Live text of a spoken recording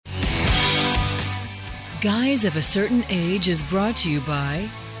Guys of a Certain Age is brought to you by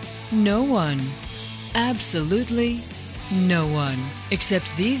no one. Absolutely no one.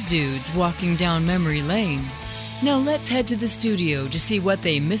 Except these dudes walking down memory lane. Now let's head to the studio to see what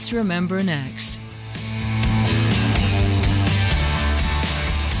they misremember next.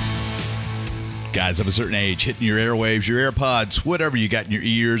 Guys of a Certain Age, hitting your airwaves, your AirPods, whatever you got in your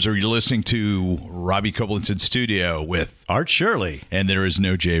ears, or you're listening to Robbie Koblenz in studio with Art Shirley. And there is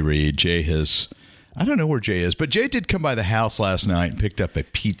no Jay Reed. Jay has, I don't know where Jay is, but Jay did come by the house last night and picked up a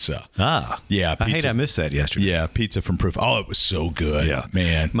pizza. Ah. Yeah, pizza. I hate I missed that yesterday. Yeah, pizza from Proof. Oh, it was so good. Yeah.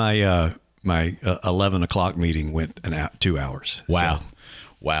 Man. My 11 o'clock meeting went 2 hours. Wow. So,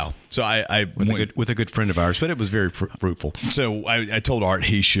 wow. So I with a good friend of ours, but it was very fruitful. So I told Art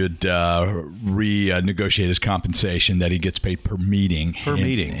he should renegotiate his compensation, that he gets paid per meeting.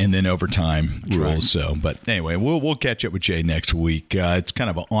 And then overtime rules. Right. So, but anyway, we'll catch up with Jay next week. It's kind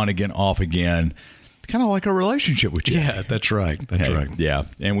of an on again, off again. Kind of like a relationship with Jay. Yeah, that's right. That's right. Yeah,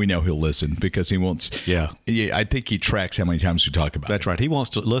 and we know he'll listen because he wants. Yeah, I think he tracks how many times we talk about it. That's right. He wants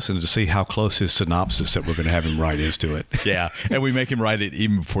to listen to see how close his synopsis that we're going to have him write is to it. Yeah, and we make him write it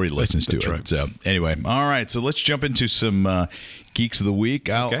even before he listens to it. Right. So anyway, all right. So let's jump into some Geeks of the Week.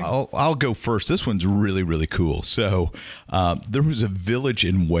 I'll go first. This one's really, really cool. So there was a village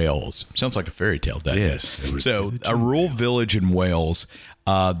in Wales. Sounds like a fairy tale, doesn't it? Yes. So a rural village in Wales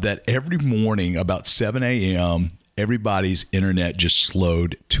that every morning about 7 a.m., everybody's internet just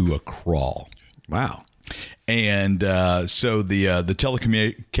slowed to a crawl. Wow. And so the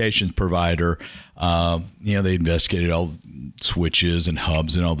telecommunications provider, they investigated all switches and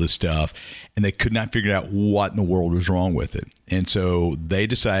hubs and all this stuff, and they could not figure out what in the world was wrong with it. And so they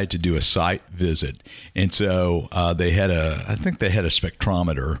decided to do a site visit. And so they had a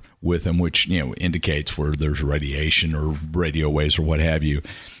spectrometer with them, which indicates where there's radiation or radio waves or what have you.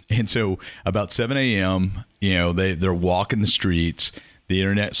 And so about 7 a.m., they're walking the streets. The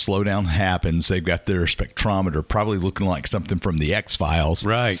internet slowdown happens. They've got their spectrometer, probably looking like something from the X-Files.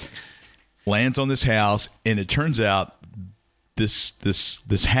 Right. Lands on this house, and it turns out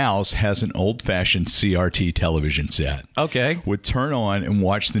this house has an old-fashioned CRT television set. Okay. Would turn on and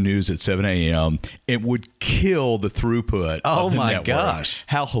watch the news at 7 a.m. It would kill the throughput of the my network. Gosh.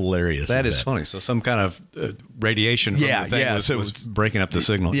 How hilarious that is funny. So some kind of radiation from the thing was breaking up the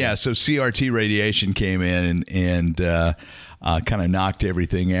signal. Yeah, so CRT radiation came in and kind of knocked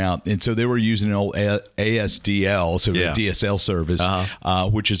everything out. And so they were using an old ASDL, so the DSL service,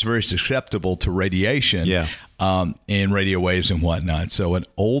 which is very susceptible to radiation and radio waves and whatnot. So an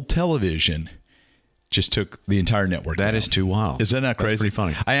old television just took the entire network down. That is too wild. Is that not crazy? That's pretty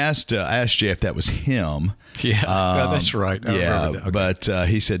funny. I asked Jay if that was him. Yeah, that's right. But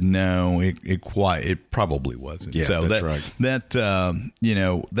he said no. It probably wasn't. Yeah, so that's right. That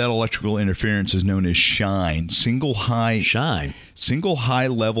electrical interference is known as SHINE, single high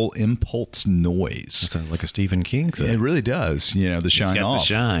level impulse noise. That sounds like a Stephen King thing. It really does. The shine got off. The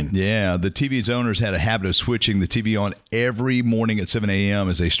shine. Yeah, the TV's owners had a habit of switching the TV on every morning at 7 a.m.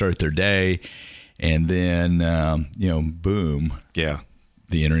 as they start their day. And then, boom. Yeah.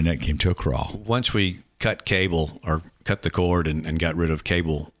 The internet came to a crawl. Once we cut cable or cut the cord and got rid of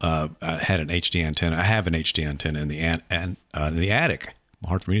cable, I had an HD antenna. I have an HD antenna in the attic.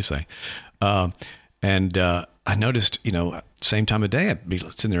 Hard for me to say. And I noticed, same time of day, I'd be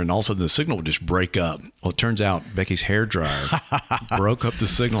sitting there and all of a sudden the signal would just break up. Well, it turns out Becky's hairdryer broke up the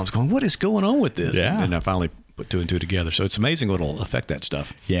signal. I was going, what is going on with this? Yeah. And I finally put two and two together. So it's amazing what will affect that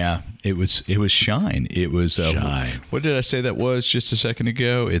stuff. Yeah, it was SHINE. It was SHINE. What did I say that was just a second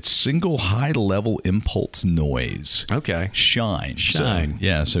ago? It's single high level impulse noise. Okay. SHINE.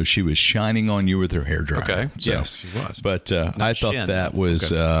 So she was shining on you with her hairdryer. Okay. So, yes, she was. But I thought that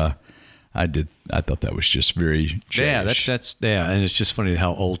was I thought that was just very Jay-ish. Yeah, that's and it's just funny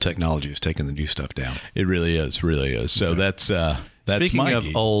how old technology is taking the new stuff down. It really is. So that's Speaking my of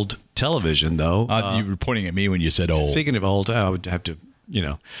geek. Old television, though. You were pointing at me when you said old. Speaking of old, I would have to,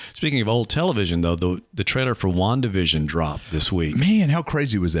 Speaking of old television, though, the trailer for WandaVision dropped this week. Man, how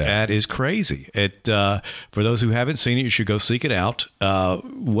crazy was that? That is crazy. It for those who haven't seen it, you should go seek it out.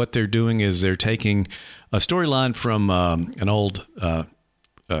 What they're doing is they're taking a storyline from an old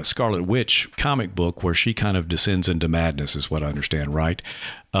Scarlet Witch comic book where she kind of descends into madness, is what I understand, right?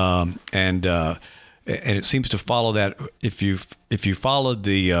 And it seems to follow that. If you followed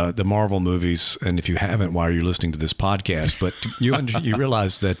the Marvel movies, and if you haven't, why are you listening to this podcast? But you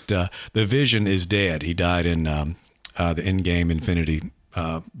realize that the Vision is dead. He died in the Endgame Infinity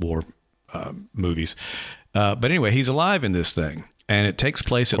War movies. But anyway, he's alive in this thing. And it takes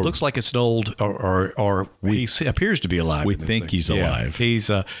place. It looks like it's an old, or he appears to be alive. We think he's alive.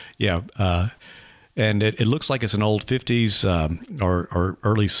 He's And it looks like it's an old 50s or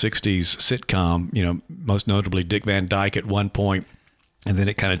early 60s sitcom, most notably Dick Van Dyke at one point, and then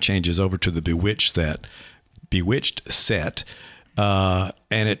it kind of changes over to the Bewitched set.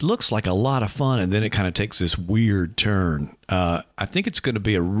 And it looks like a lot of fun, and then it kind of takes this weird turn. I think it's going to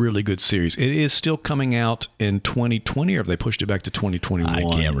be a really good series. It is still coming out in 2020, or have they pushed it back to 2021? I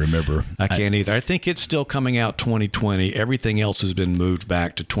can't remember. I can't either. I think it's still coming out 2020. Everything else has been moved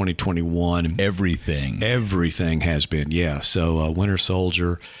back to 2021. Everything has been, yeah. So Winter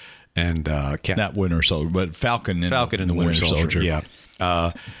Soldier and not Winter Soldier, but Falcon and the Winter Soldier, yeah.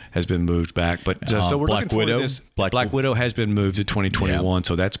 Has been moved back, but so we're Black looking forward Widow? to this. Black Widow has been moved to 2021,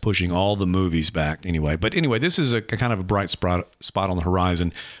 so that's pushing all the movies back anyway. But anyway, this is a kind of a bright spot on the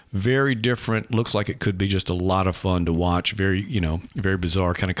horizon. Very different. Looks like it could be just a lot of fun to watch. Very very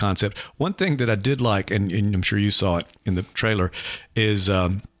bizarre kind of concept. One thing that I did like, and I'm sure you saw it in the trailer, is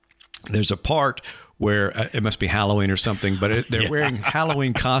there's a part where it must be Halloween or something, but they're wearing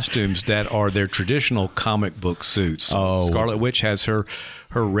Halloween costumes that are their traditional comic book suits. Oh. Scarlet Witch has her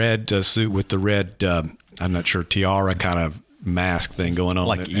red suit with the red, I'm not sure, tiara kind of mask thing going on.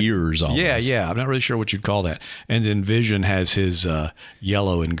 Like ears almost. Yeah. I'm not really sure what you'd call that. And then Vision has his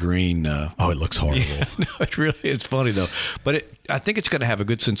yellow and green. It looks horrible. Yeah, no, it's funny though. But I think it's going to have a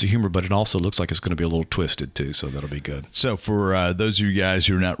good sense of humor, but it also looks like it's going to be a little twisted too, so that'll be good. So for those of you guys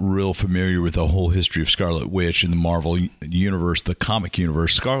who are not real familiar with the whole history of Scarlet Witch in the Marvel universe, the comic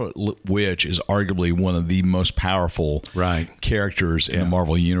universe, Scarlet Witch is arguably one of the most powerful characters in the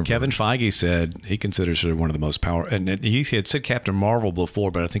Marvel universe. Kevin Feige said he considers her one of the most powerful, and he had said Captain Marvel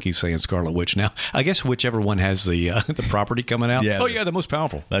before, but I think he's saying Scarlet Witch now. I guess whichever one has the property coming out. Yeah, the most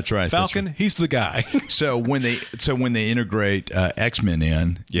powerful. That's right. Falcon, he's the guy. So when they integrate X-Men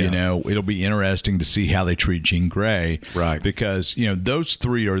in, it'll be interesting to see how they treat Jean Grey, right? Because those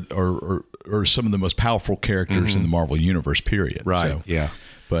three are some of the most powerful characters in the Marvel universe. Period. Right. So, yeah.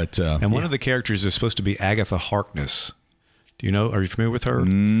 But and one of the characters is supposed to be Agatha Harkness. Do you know? Are you familiar with her?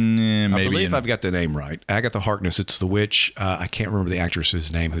 Maybe. I believe I've got the name right. Agatha Harkness. It's the witch. I can't remember the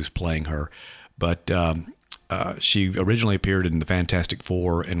actress's name who's playing her, but she originally appeared in the Fantastic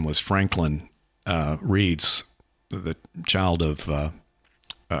Four and was Franklin Reed's, the child of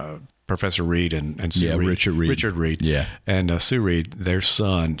Professor Reed and Sue Reed. Richard Reed. Yeah. And Sue Reed, their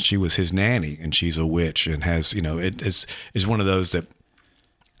son, she was his nanny, and she's a witch and has, it is one of those that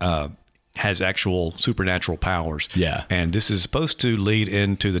has actual supernatural powers. Yeah. And this is supposed to lead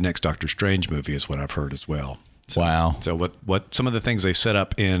into the next Doctor Strange movie, is what I've heard as well. So, wow. So what some of the things they set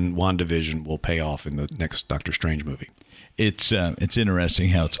up in WandaVision will pay off in the next Doctor Strange movie. It's interesting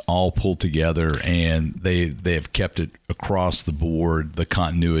how it's all pulled together, and they have kept it across the board, the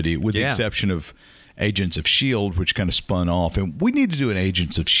continuity, with the exception of Agents of S.H.I.E.L.D., which kind of spun off. And we need to do an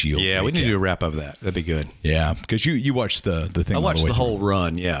Agents of S.H.I.E.L.D. Yeah, we need to do a wrap of that. That'd be good. Yeah, because you watched the thing. I watched the whole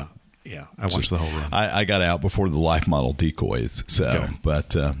run, yeah. Yeah, I watched the whole run. I got out before the life model decoys. So, okay.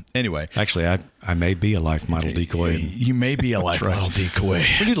 But anyway. Actually, I may be a life model decoy. You may be a life model decoy.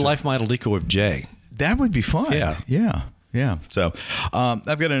 We need a life model decoy of Jay. That would be fun. Yeah. So I've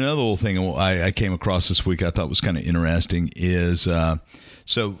got another little thing I came across this week I thought was kind of interesting is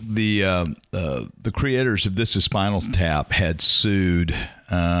so the creators of This Is Spinal Tap had sued.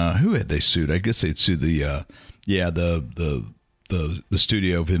 Who had they sued? I guess they'd sued the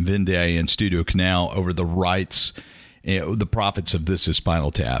studio Vivendi and Studio Canal over the rights, the profits of This Is Spinal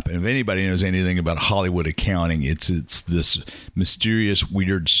Tap. And if anybody knows anything about Hollywood accounting, it's this mysterious,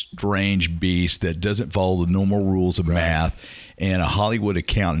 weird, strange beast that doesn't follow the normal rules of math. And a Hollywood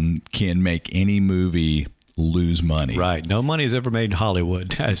accountant can make any movie lose money. Right. No money has ever made in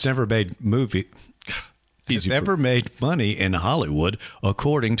Hollywood. It's never made movie. He's never made money in Hollywood,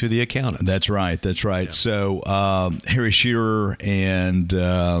 according to the accountants. That's right. Yeah. So Harry Shearer and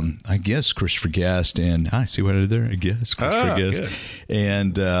I guess Christopher Guest and I see what I did there. I guess Christopher Guest good.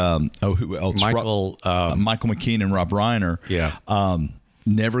 And who else? Michael McKean and Rob Reiner. Yeah.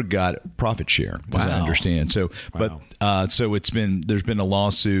 Never got profit share, as I understand. So, so there's been a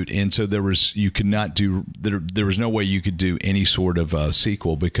lawsuit, and so there was no way you could do any sort of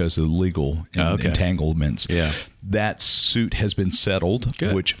sequel because of legal entanglements. Yeah, that suit has been settled,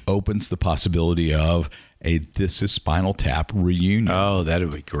 Good. Which opens the possibility of a This Is Spinal Tap reunion. Oh, that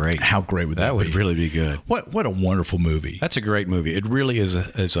would be great! How great would that be? That would really be good. What a wonderful movie! That's a great movie. It really is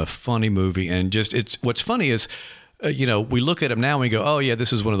a funny movie, and what's funny is. We look at them now and we go, oh, yeah,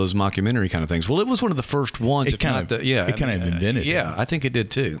 this is one of those mockumentary kind of things. Well, it was one of the first ones. It kind of invented it. Yeah, I think it did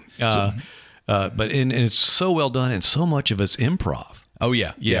too. But it's so well done and so much of it's improv. Oh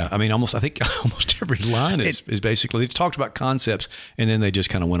yeah, Yeah, I mean, I think almost every line is basically, it talked about concepts, and then they just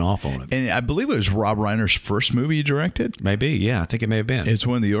kind of went off on it. And I believe it was Rob Reiner's first movie he directed. Maybe, yeah, I think it may have been. It's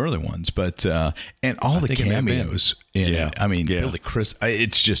one of the early ones, but and all the cameos in it. I mean, Billy Chris.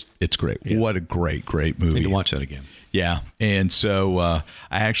 It's great. Yeah. What a great movie. I need to watch that again. Yeah, and so I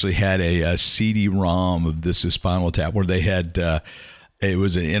actually had a CD-ROM of This Is Spinal Tap where they had. It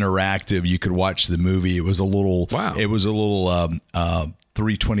was an interactive. You could watch the movie. It was a little. Wow. It was a little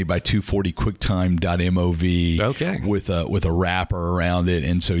 320 by 240 QuickTime.mov. Okay. With a wrapper around it,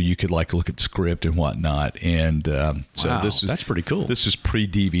 and so you could like look at script and whatnot. And so that's pretty cool. This is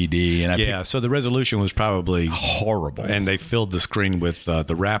pre-DVD, and so the resolution was probably horrible, and they filled the screen with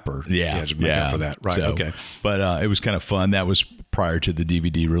the wrapper. To make up for that. Right. So, okay. But it was kind of fun. That was prior to the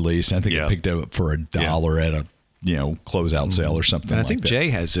DVD release. I think I picked it up for $1 at a closeout sale or something. And I think Jay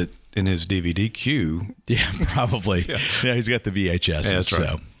has it in his DVD queue. Yeah, probably. Yeah, he's got the VHS. Yeah, that's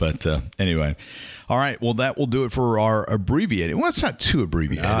right. But anyway. All right. Well, that will do it for our abbreviated. Well, it's not too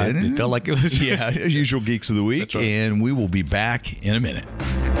abbreviated. It felt like it was. Yeah, usual Geeks of the Week. That's right. And we will be back in a minute.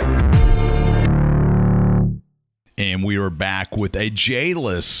 And we are back with a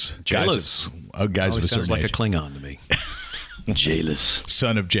Jayless. Jayless. Guys of a certain sounds like age. a Klingon to me. Jayless.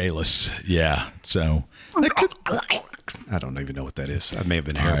 Son of Jayless. Yeah. So I don't even know what that is. I may have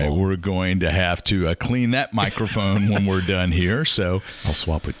been all right, hairball. we're going to have to clean that microphone when we're done here. So I'll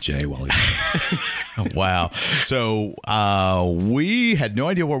swap with Jay while he's wow. So we had no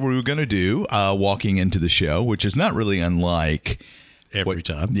idea what we were going to do walking into the show, which is not really unlike every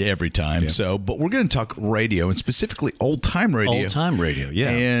time. Yeah, every time. Yeah. So, but we're going to talk radio and specifically old time radio. Old time radio, yeah.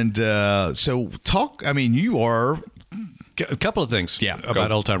 And so talk. I mean, you are. A couple of things about go.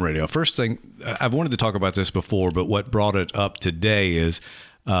 old time radio. First thing, I've wanted to talk about this before, but what brought it up today is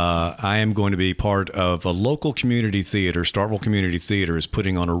I am going to be part of a local community theater. Starkville Community Theater is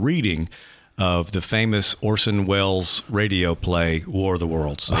putting on a reading of the famous Orson Welles radio play War of the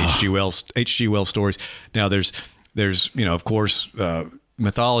Worlds, H.G. Wells stories. Now, there's of course,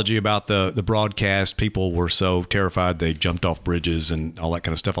 mythology about the broadcast. People were so terrified they jumped off bridges and all that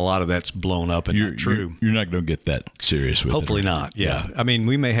kind of stuff. A lot of that's blown up and not true. You're not going to get that serious with Hopefully it. not. Yeah. I mean,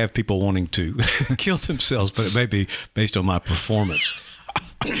 we may have people wanting to kill themselves, but it may be based on my performance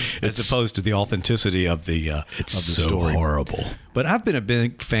as opposed to the authenticity of the so story. Horrible. But I've been a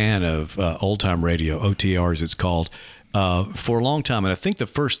big fan of old time radio, OTR as it's called, for a long time. And I think the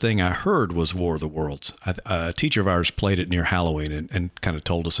first thing I heard was War of the Worlds. A teacher of ours played it near Halloween and kind of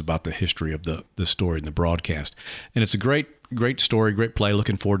told us about the history of the story and the broadcast. And it's a great story, great play.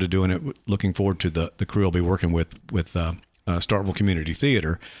 Looking forward to doing it. Looking forward to the crew I'll be working with Starkville Community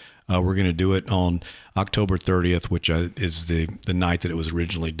Theater. We're going to do it on October 30th, which is the night that it was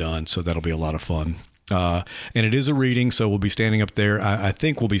originally done. So that'll be a lot of fun. And it is a reading, so we'll be standing up there. I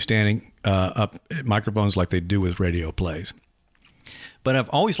think we'll be standing up at microphones like they do with radio plays. But I've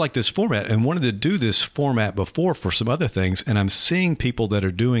always liked this format and wanted to do this format before for some other things, and I'm seeing people that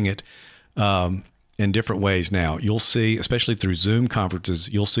are doing it in different ways now. You'll see, especially through Zoom conferences,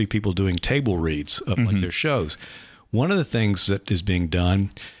 you'll see people doing table reads of like their shows. One of the things that is being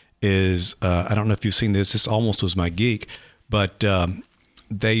done is, I don't know if you've seen this, this almost was my geek, but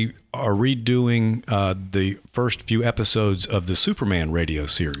they are redoing the first few episodes of the Superman radio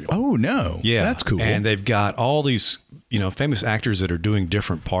serial. Oh, no. Yeah. That's cool. And they've got all these, famous actors that are doing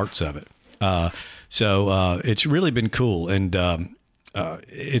different parts of it. So it's really been cool. And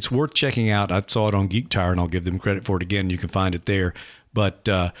it's worth checking out. I saw it on Geek Tire, and I'll give them credit for it again. You can find it there. But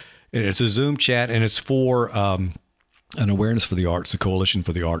it's a Zoom chat, and it's for an awareness for the arts, the Coalition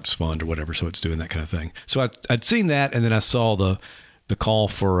for the Arts Fund or whatever. So it's doing that kind of thing. So I'd seen that, and then I saw the call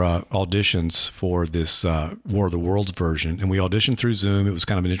for auditions for this War of the Worlds version, and we auditioned through Zoom. It was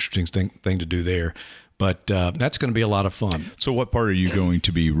kind of an interesting thing to do there, but that's going to be a lot of fun. So what part are you going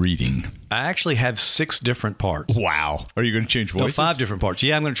to be reading? I actually have 6 different parts. Wow. Are you going to change voices? No, 5 different parts.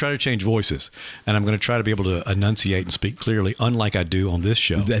 Yeah, I'm going to try to change voices, and I'm going to try to be able to enunciate and speak clearly, unlike I do on this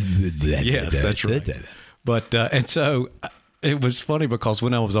show. Yes, that's right. But, and so it was funny because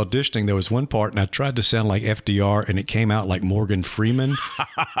when I was auditioning, there was one part and I tried to sound like FDR and it came out like Morgan Freeman.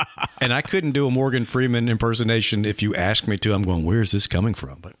 And I couldn't do a Morgan Freeman impersonation if you asked me to. I'm going, where is this coming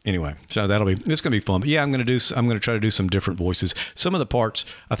from? But anyway, so it's going to be fun. But yeah, I'm going to try to do some different voices. Some of the parts,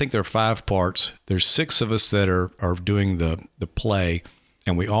 I think there are 5 parts. There's 6 of us that are doing the play,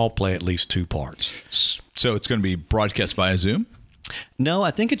 and we all play at least 2 parts. So it's going to be broadcast via Zoom? No,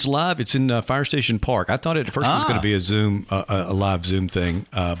 I think it's live. It's in Fire Station Park. I thought at first it was going to be a live Zoom thing,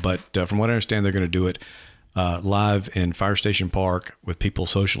 but from what I understand, they're going to do it live in Fire Station Park with people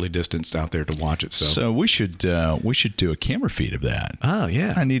socially distanced out there to watch it. So we should do a camera feed of that. Oh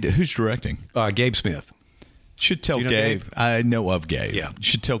yeah, I need. Who's directing? Gabe Smith. Should tell You know Gabe. Gabe? I know of Gabe. Yeah.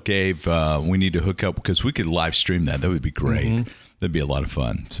 Should tell Gabe we need to hook up because we could live stream that. That would be great. That'd be a lot of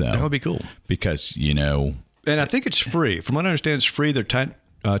fun. So That would be cool. because And I think it's free. From what I understand, it's free. They're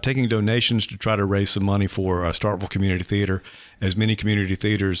taking donations to try to raise some money for Starkville Community Theater. As many community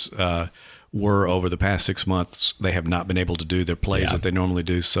theaters were over the past 6 months, they have not been able to do their plays that they normally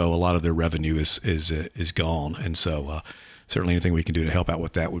do. So a lot of their revenue is gone. And so certainly anything we can do to help out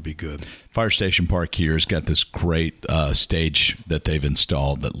with that would be good. Fire Station Park here has got this great stage that they've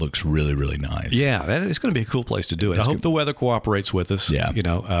installed that looks really, really nice. Yeah, it's going to be a cool place to do it. I hope the weather cooperates with us. Yeah.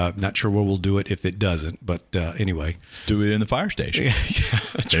 Not sure where we'll do it if it doesn't, but anyway. Do it in the fire station. Yeah,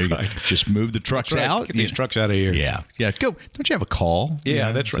 that's There you go. right. Just move the trucks That's right. out. Get these trucks out of here. Yeah. Yeah. Go. Don't you have a call?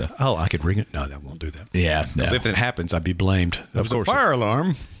 Yeah, that's right. Oh, I could ring it. No, that won't do that. Yeah. No. 'Cause if it happens, I'd be blamed. That was a course. fire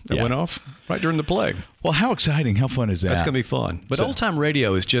alarm that Yeah. went off right during the play. Well, how exciting. How fun is that? That's going to be fun. But So- old time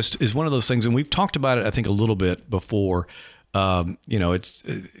radio is one of those things, and we've talked about it, I think, a little bit before.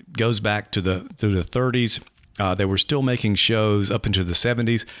 It goes back to the 30s. They were still making shows up into the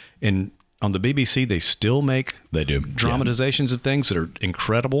 70s, and on the BBC, they still make They do. dramatizations of things that are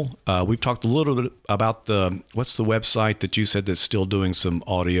incredible. We've talked a little bit about what's the website that you said that's still doing some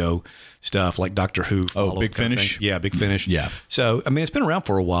audio stuff like Doctor Who. Oh, Big kind of Finish? thing. Yeah, Big Finish. Yeah. So, I mean, it's been around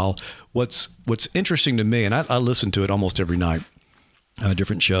for a while. What's interesting to me, and I listen to it almost every night,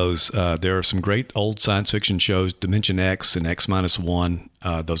 different shows. There are some great old science fiction shows, Dimension X and X-1.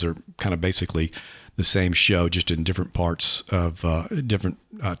 Those are kind of basically the same show, just in different parts of different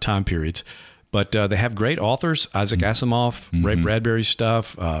time periods. But they have great authors, Isaac Asimov, Ray Bradbury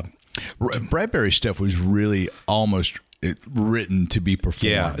stuff. Bradbury stuff was really almost written to be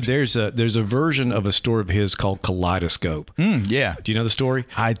performed. Yeah, there's a version of a story of his called Kaleidoscope. Yeah. Do you know the story?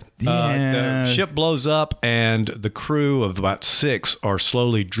 Yeah. The ship blows up, and the crew of about 6 are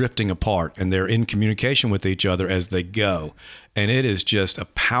slowly drifting apart, and they're in communication with each other as they go. And it is just a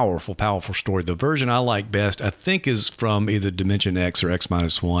powerful, powerful story. The version I like best, I think, is from either Dimension X or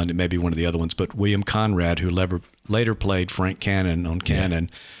X-1. It may be one of the other ones, but William Conrad, who later played Frank Cannon on Cannon,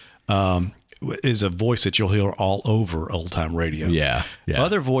 is a voice that you'll hear all over old time radio. Yeah.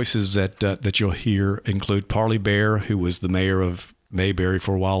 Other voices that you'll hear include Parley Bear, who was the mayor of Mayberry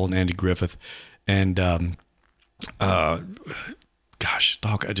for a while, and Andy Griffith, and I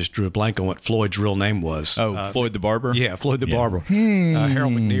just drew a blank on what Floyd's real name was. Floyd the Barber? Yeah, Floyd the Barber.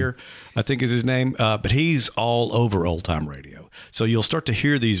 Harold McNear, I think is his name. But he's all over old time radio. So you'll start to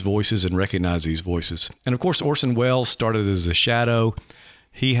hear these voices and recognize these voices. And of course, Orson Welles started as a shadow.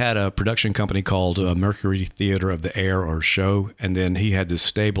 He had a production company called Mercury Theater of the Air or Show. And then he had this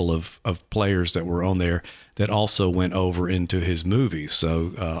stable of players that were on there that also went over into his movies.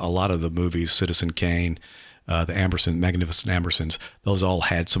 So a lot of the movies, Citizen Kane, the Magnificent Ambersons, those all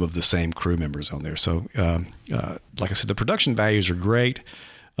had some of the same crew members on there. So, like I said, the production values are great.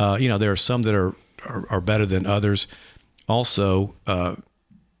 There are some that are better than others. Also,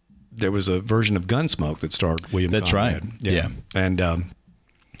 there was a version of Gunsmoke that starred William That's Conrad. right. Yeah. And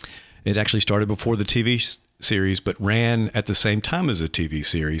it actually started before the TV series, but ran at the same time as a TV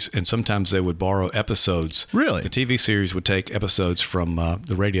series. And sometimes they would borrow episodes. Really? The TV series would take episodes from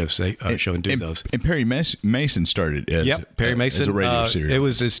the radio show and do those. And Perry Mason started as Perry Mason as a radio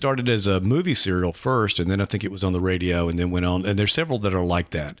series. It started as a movie serial first, and then I think it was on the radio, and then went on. And there's several that are like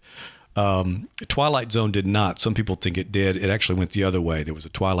that. Twilight Zone did not. Some people think it did. It actually went the other way. There was a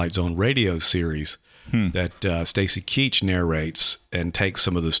Twilight Zone radio series that Stacy Keach narrates and takes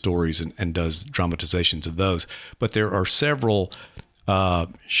some of the stories and does dramatizations of those. But there are several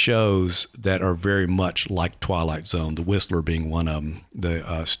shows that are very much like Twilight Zone, The Whistler being one of them.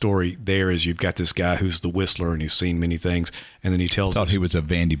 The story there is you've got this guy who's the Whistler, and he's seen many things, and then he tells Thought us... he was a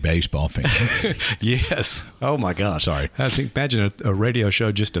Vandy baseball fan. Yes. Oh, my gosh. Sorry. I think imagine a radio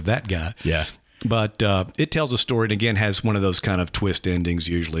show just of that guy. Yeah. But it tells a story, and again has one of those kind of twist endings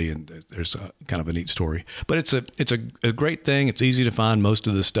usually, and there's a kind of a neat story. But it's a great thing. It's easy to find. Most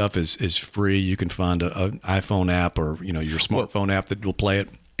of the stuff is free. You can find an iPhone app or your smartphone app that will play it.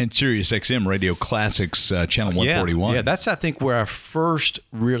 And Sirius XM Radio Classics, channel 141. Yeah, that's I think where I first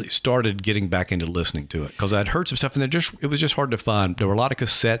really started getting back into listening to it, because I'd heard some stuff and it was just hard to find. There were a lot of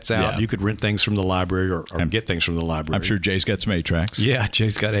cassettes out. Yeah. You could rent things from the library or get things from the library. I'm sure Jay's got some 8-tracks. Yeah,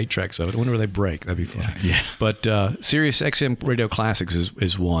 Jay's got 8 tracks of it. I wonder where they break. That'd be fun. Yeah. But Sirius XM Radio Classics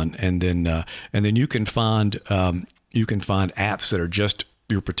is one, and then you can find apps that are just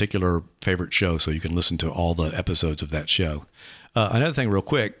your particular favorite show, so you can listen to all the episodes of that show. Another thing, real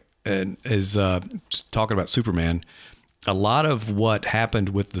quick, and is talking about Superman. A lot of what happened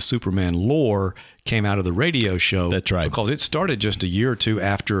with the Superman lore came out of the radio show. That's right. Because it started just a year or two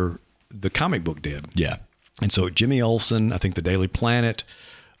after the comic book did. Yeah. And so Jimmy Olsen, I think the Daily Planet,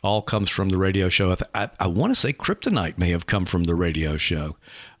 all comes from the radio show. I want to say Kryptonite may have come from the radio show.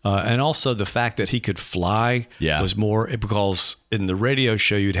 And also the fact that he could fly was more because in the radio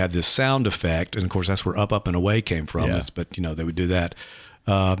show you'd have this sound effect. And, of course, that's where Up and Away came from. Yeah. But, they would do that.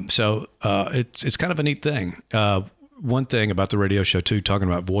 So it's kind of a neat thing. One thing about the radio show, too, talking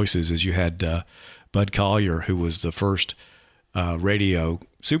about voices, is you had Bud Collyer, who was the first radio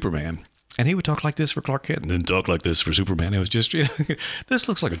Superman. And he would talk like this for Clark Kent and then talk like this for Superman. It was just, this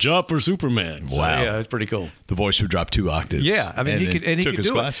looks like a job for Superman. So, wow. Yeah, it's pretty cool. The voice would drop 2 octaves. Yeah. I mean, he could took his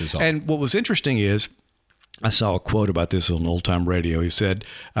do glasses it. off. And what was interesting is, I saw a quote about this on Old Time Radio. He said,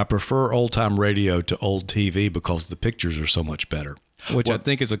 I prefer old time radio to old TV because the pictures are so much better. Which I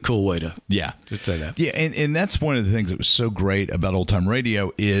think is a cool way to say that. Yeah, and that's one of the things that was so great about old time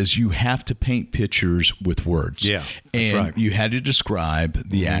radio is you have to paint pictures with words. Yeah, that's and right. you had to describe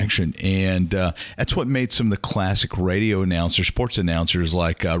the action, and that's what made some of the classic radio announcers, sports announcers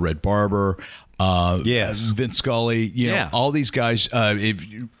like Red Barber, Vince Scully, you know, all these guys.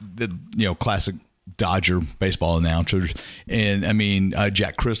 Classic Dodger baseball announcers, and I mean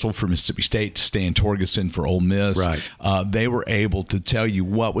Jack Crystal for Mississippi State, Stan Torgeson for Ole Miss. Right. They were able to tell you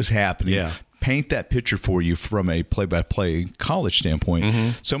what was happening. Yeah. Paint that picture for you from a play-by-play college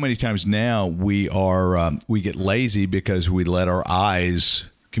standpoint. So many times now we get lazy because we let our eyes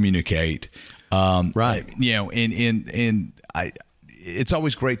communicate. Right. It's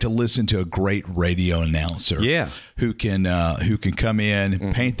always great to listen to a great radio announcer. Who can come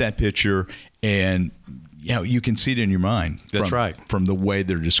in, paint that picture, and you can see it in your mind. That's right. From the way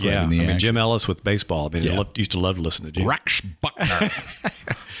they're describing the action. Jim Ellis with baseball. I mean, I used to love to listen to Jim. Rex Buckner.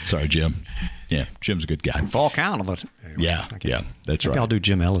 Sorry, Jim. Yeah, Jim's a good guy. Fall count of it. Anyway, that's right. I'll do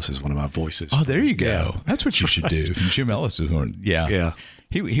Jim Ellis as one of my voices. Oh, there you go. Yeah. That's what you should do. Jim Ellis is one. Yeah. Yeah.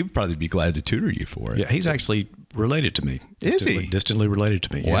 He would probably be glad to tutor you for it. Yeah, he's actually related to me. Is he? Distantly related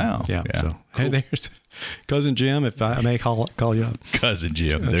to me. Yeah. Wow. Yeah. Yeah. So, Cool. hey, there's Cousin Jim, if I may call you up. Cousin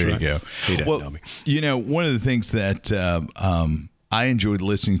Jim. That's There right. you go. He doesn't know me. One of the things that I enjoyed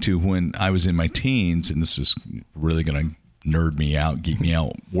listening to when I was in my teens, and this is really going to nerd me out, geek me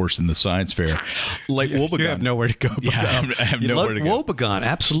out worse than the science fair. Lake Wobegon. You have nowhere to go. Yeah, I have nowhere to go. Wobegon,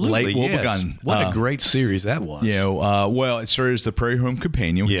 absolutely. Lake yes. Wobegon. What a great series that was. It started as the Prairie Home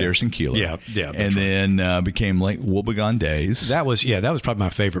Companion with Garrison Keillor. Yeah. And then became Lake Wobegon Days. That was probably my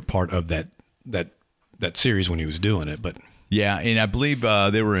favorite part of that series when he was doing it. But yeah, and I believe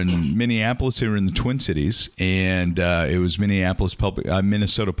they were in Minneapolis. They were in the Twin Cities, and it was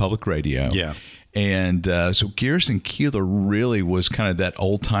Minnesota Public Radio. Yeah. And so Garrison Keillor really was kind of that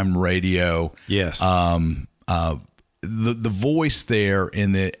old time radio. Yes. The voice there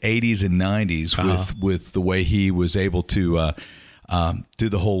in the 80s and 90s with the way he was able to do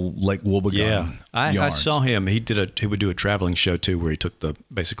the whole Lake Wobegon. Yeah, I saw him. He would do a traveling show too, where he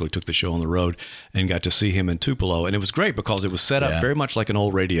basically took the show on the road, and got to see him in Tupelo, and it was great because it was set up very much like an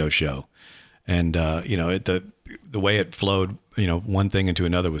old radio show, and the way it flowed, one thing into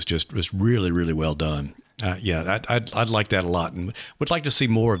another was really, really well done. I'd like that a lot, and would like to see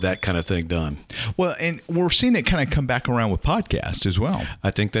more of that kind of thing done. Well, and we're seeing it kind of come back around with podcasts as well.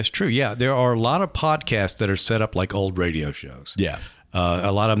 I think that's true. Yeah, there are a lot of podcasts that are set up like old radio shows. Yeah.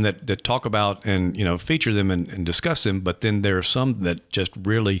 A lot of them that talk about and feature them and discuss them, but then there are some that just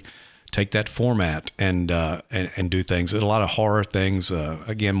really take that format and do things. And a lot of horror things,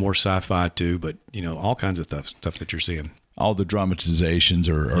 again, more sci-fi too, but all kinds of stuff that you're seeing. All the dramatizations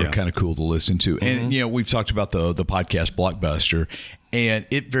are kind of cool to listen to. And, we've talked about the podcast Blockbuster, and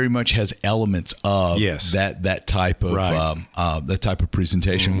it very much has elements of that type of that type of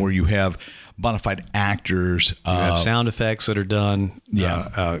presentation where you have bona fide actors. You have sound effects that are done.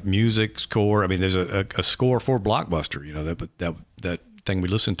 Music score. I mean, there's a score for Blockbuster, that thing we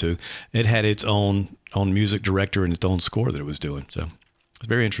listened to. It had its own music director and its own score that it was doing. So it's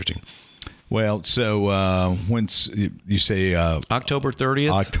very interesting. Well, so once you say October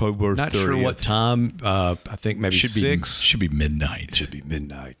 30th. October 30th. Not sure what time. I think maybe should 6. Should be midnight. Should be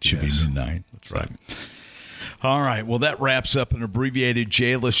midnight. Should be midnight. That's right. All right. Well, that wraps up an abbreviated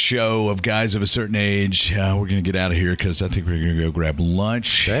J-list show of guys of a certain age. We're going to get out of here because I think we're going to go grab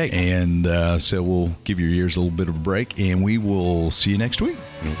lunch. Okay. And so we'll give your ears a little bit of a break, and we will see you next week.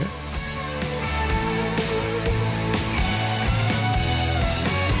 Okay.